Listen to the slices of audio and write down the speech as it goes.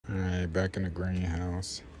right, back in the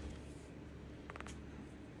greenhouse.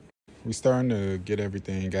 We starting to get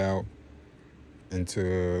everything out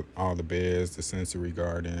into all the beds, the sensory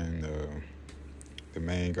garden, the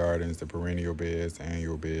main gardens, the perennial beds, the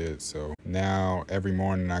annual beds. So now every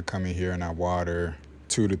morning I come in here and I water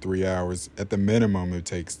 2 to 3 hours. At the minimum, it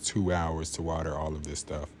takes 2 hours to water all of this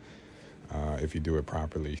stuff if you do it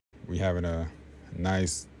properly. We having a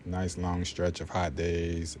nice long stretch of hot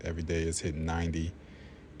days. Every day is hitting 90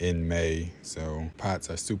 in May. So pots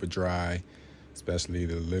are super dry, especially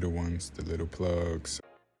the little ones, the little plugs.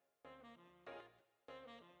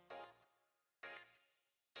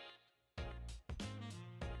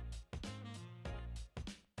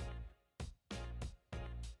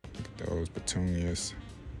 Look at those petunias.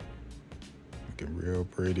 Looking real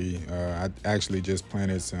pretty. I actually just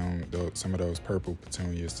planted some of those purple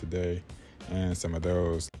petunias today, and some of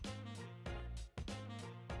those.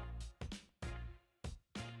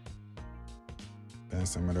 And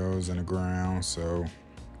some of those in the ground. So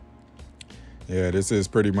yeah, this is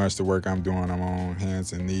pretty much the work I'm doing. I'm on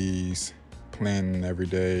hands and knees, planting every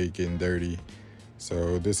day, getting dirty.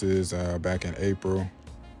 So this is back in April.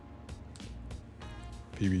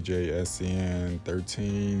 PBJ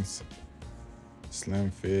SN13s,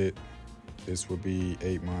 slim fit. This would be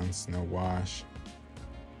 8 months, no wash.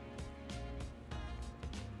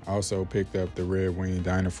 I also picked up the Redwing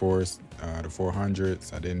Dynaforce, the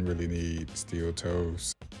 400s. I didn't really need steel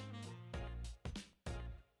toes.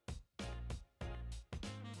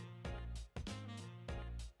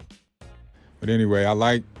 But anyway, I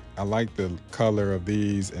like the color of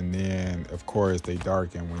these, and then of course they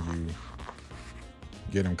darken when you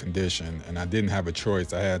get them conditioned. And I didn't have a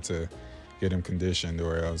choice. I had to get them conditioned,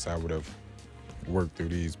 or else I would have worked through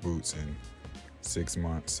these boots in 6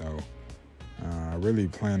 months. So I really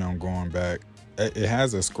plan on going back. It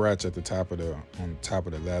has a scratch at the top of on top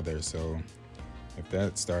of the leather, so if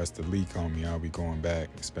that starts to leak on me, I'll be going back,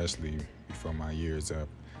 especially before my year's up.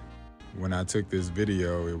 When I took this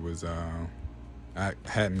video, it was I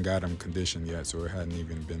hadn't got them conditioned yet, so it hadn't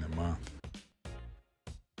even been a month.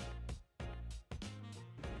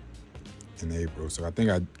 In April, so I think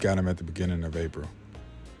I got them at the beginning of April.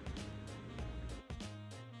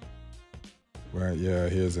 But yeah,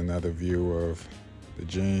 here's another view of the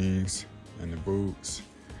jeans and the boots.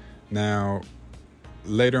 Now,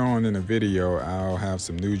 later on in the video, I'll have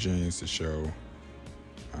some new jeans to show,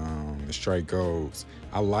 the striped golds.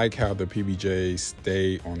 I like how the PBJs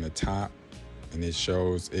stay on the top, and it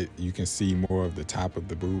shows it. You can see more of the top of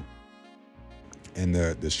the boot. And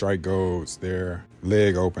the striped golds, their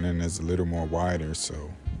leg opening is a little more wider,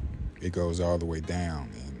 so it goes all the way down.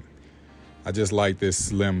 And I just like this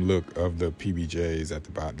slim look of the PBJs at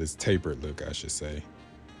the bottom, this tapered look, I should say.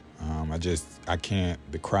 I can't,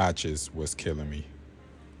 the crotch is what's killing me.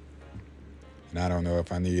 And I don't know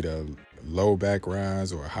if I need a low back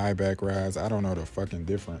rise or a high back rise. I don't know the fucking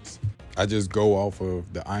difference. I just go off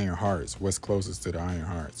of the iron hearts, what's closest to the iron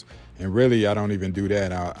hearts. And really, I don't even do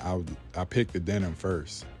that. I pick the denim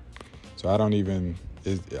first. So I don't even,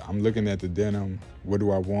 I'm looking at the denim, what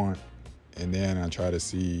do I want? And then I try to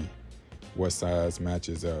see what size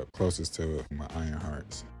matches up closest to my iron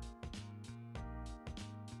hearts.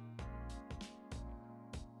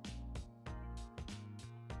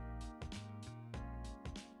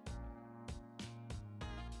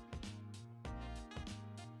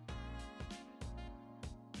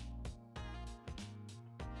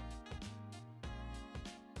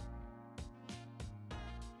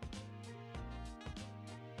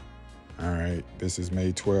 All right, this is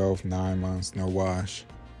May 12th, 9 months, no wash.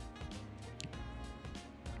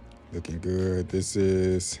 Looking good. This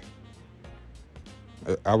is,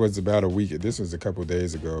 I was about a week, this was a couple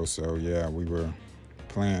days ago, so yeah, we were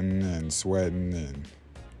planting and sweating, and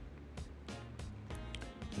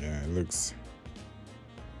yeah, it looks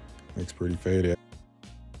pretty faded.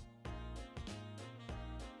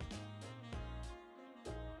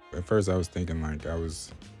 At first I was thinking like I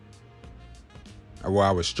was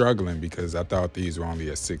struggling because I thought these were only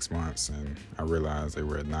at 6 months, and I realized they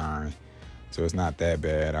were at 9. So it's not that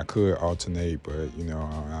bad. I could alternate, but you know,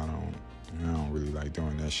 I don't really like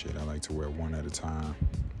doing that shit. I like to wear one at a time,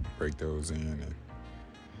 break those in.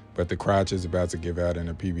 But the crotch is about to give out in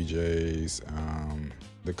the PBJs.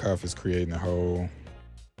 The cuff is creating a hole.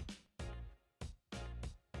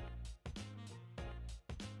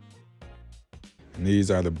 And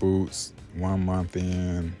these are the boots, 1 month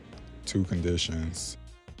in, 2 conditions.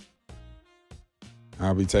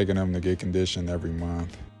 I'll be taking them to get conditioned every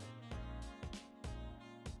month.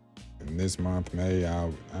 And this month, May,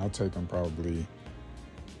 I'll take them probably,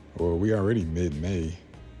 well, we already mid-May.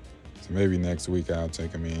 So maybe next week I'll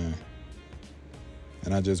take them in.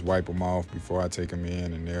 And I just wipe them off before I take them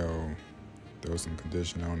in, and they'll throw some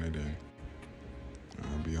conditioner on it, and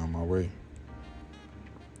I'll be on my way.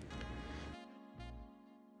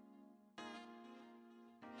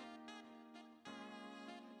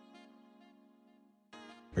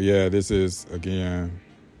 But yeah, this is, again,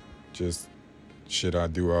 just shit I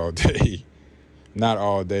do all day. Not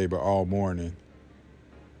all day, but all morning.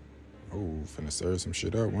 Oh, finna serve some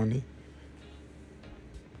shit up, wasn't he?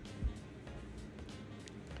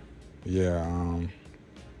 Yeah,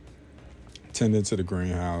 tending to the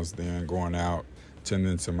greenhouse, then going out,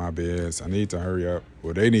 tending to my beds. I need to hurry up.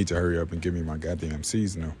 Well, they need to hurry up and give me my goddamn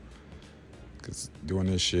seasonal. Because doing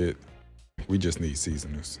this shit, we just need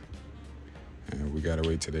seasonals. And we gotta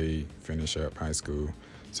wait till they finish up high school.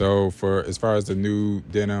 So as far as the new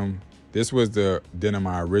denim, this was the denim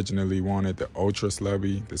I originally wanted, the Ultra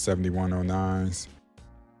Slubby, the 7109s.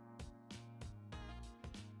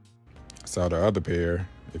 I saw the other pair.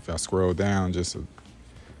 If I scroll down just a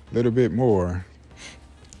little bit more,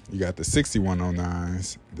 you got the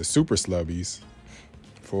 6109s, the Super Slubbies,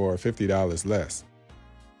 for $50 less.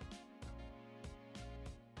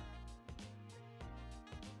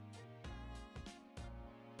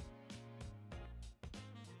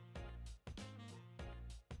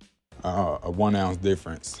 A 1 ounce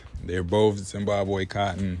difference. They're both Zimbabwe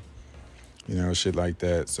cotton, shit like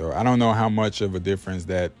that. So I don't know how much of a difference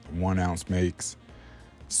that 1 ounce makes,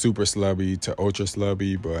 super slubby to ultra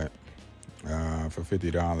slubby, but for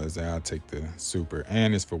 $50, I'll take the super.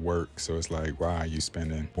 And it's for work, so it's like, why are you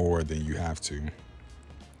spending more than you have to?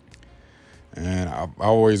 And I've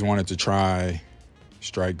always wanted to try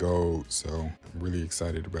strike gold, so I'm really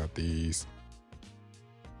excited about these.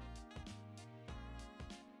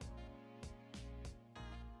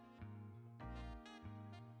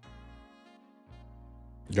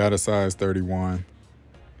 Got a size 31,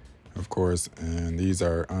 of course, and these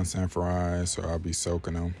are unsanforized, so I'll be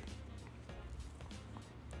soaking them.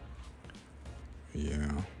 Yeah.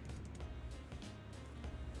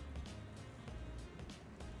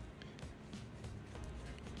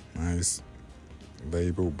 Nice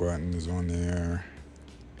label buttons on there,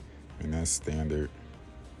 and that's standard.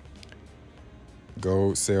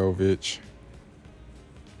 Gold selvedge.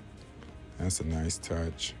 That's a nice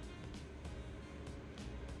touch.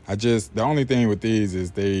 The only thing with these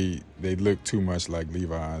is they look too much like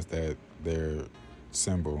Levi's, that their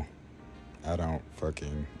symbol. I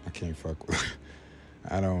can't fuck with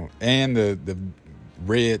and the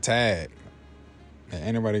red tag. Ain't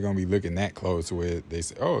anybody gonna be looking that close to it. They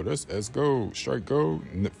say, oh, that's gold, strike gold.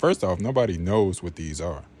 First off, nobody knows what these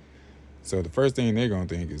are. So the first thing they're gonna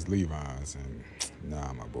think is Levi's, and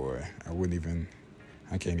nah, my boy,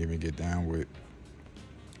 I can't even get down with.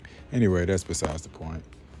 Anyway, that's besides the point.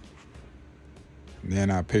 And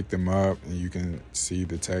then I picked them up, and you can see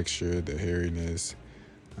the texture, the hairiness.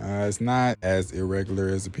 It's not as irregular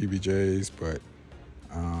as the PBJs, but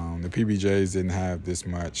the PBJs didn't have this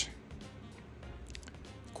much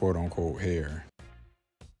quote-unquote hair.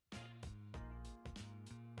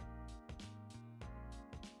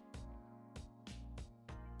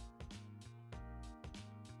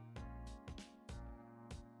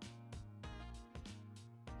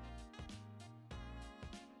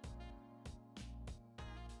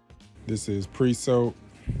 This is pre-soak.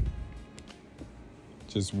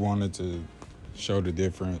 Just wanted to show the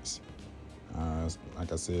difference.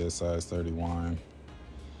 Like I said, size 31.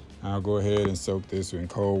 I'll go ahead and soak this in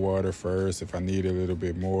cold water first. If I need a little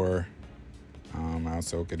bit more, I'll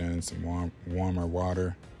soak it in some warmer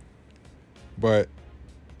water. But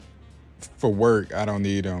for work, I don't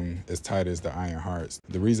need them as tight as the Iron Hearts.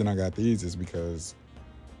 The reason I got these is because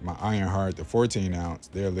my Iron Heart, the 14 ounce,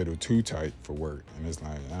 they're a little too tight for work. And it's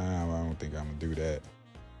like, I don't think I'm gonna do that.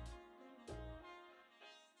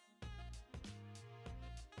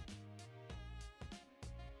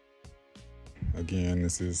 Again,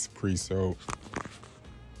 this is pre-soak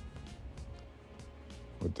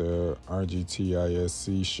with the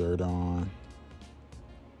RGTISC shirt on.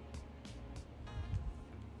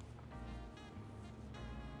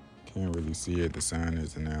 Can't really see it, the sun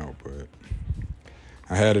isn't out, but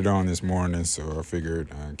I had it on this morning, so I figured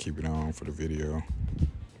I'd keep it on for the video.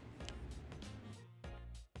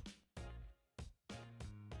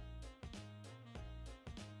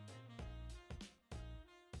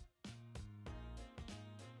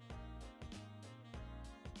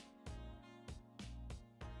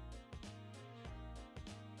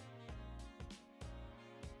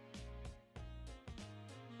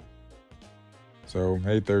 So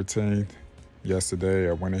May 13th, yesterday,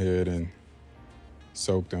 I went ahead and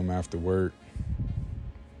soaked them after work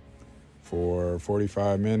for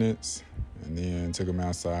 45 minutes. and then took them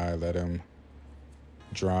outside, let them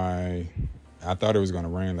dry. I thought it was going to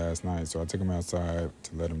rain last night, so I took them outside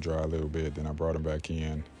to let them dry a little bit. Then I brought them back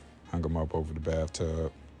in, hung them up over the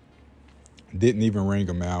bathtub. Didn't even wring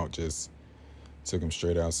them out, just took them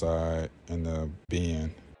straight outside in the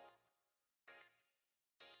bin.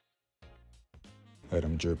 Let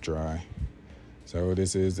them drip dry. So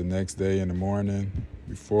this is the next day in the morning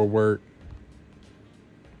before work.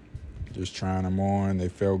 Just trying them on. They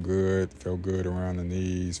felt good around the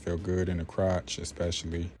knees, felt good in the crotch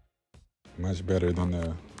especially. Much better than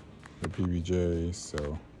the PBJs,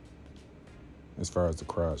 so as far as the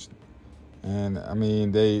crotch. And I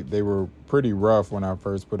mean, they were pretty rough when I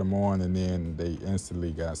first put them on, and then they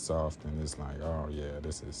instantly got soft, and it's like, oh yeah,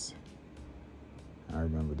 I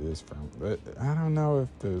remember this from, but I don't know,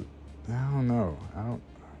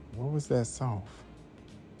 what was that soft?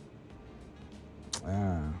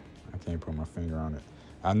 I can't put my finger on it.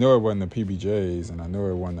 I know it wasn't the PBJs, and I know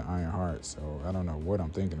it wasn't the Iron Heart, so I don't know what I'm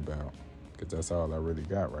thinking about, because that's all I really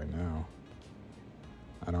got right now.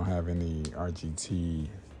 I don't have any RGT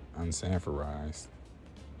unsanforized.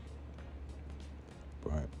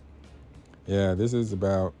 But yeah, this is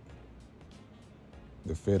about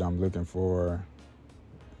the fit I'm looking for.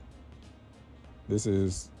 This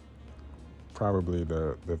is probably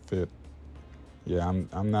the fit. Yeah,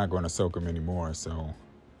 I'm not going to soak them anymore, so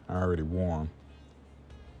I already wore them.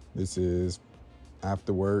 This is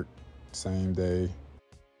after work, same day.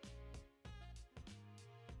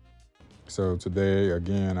 So today,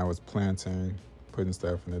 again, I was planting, putting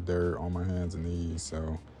stuff in the dirt on my hands and knees.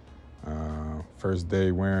 So first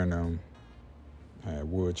day wearing them, had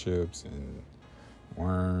wood chips and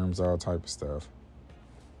worms, all type of stuff.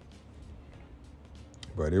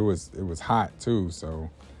 But it was hot too, so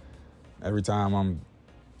every time I'm,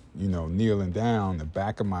 kneeling down, the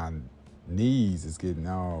back of my knees is getting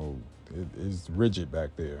it's rigid back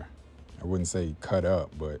there. I wouldn't say cut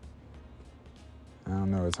up, but I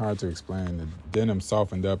don't know, it's hard to explain. The denim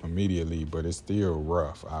softened up immediately, but it's still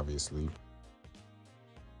rough, obviously.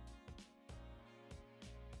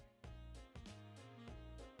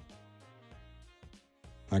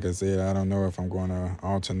 Like I said, I don't know if I'm going to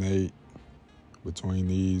alternate between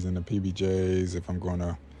these and the PBJs, if I'm going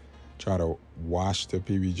to try to wash the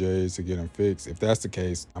PBJs to get them fixed. If that's the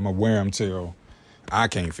case, I'm going to wear them till I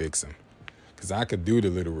can't fix them, because I could do the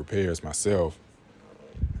little repairs myself.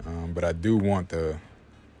 But I do want the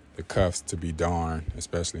cuffs to be darn,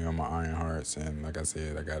 especially on my Iron Hearts. And like I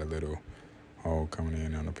said, I got a little hole coming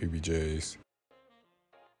in on the PBJs.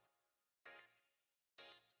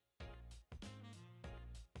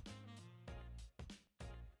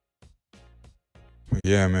 But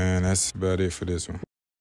yeah, man, that's about it for this one.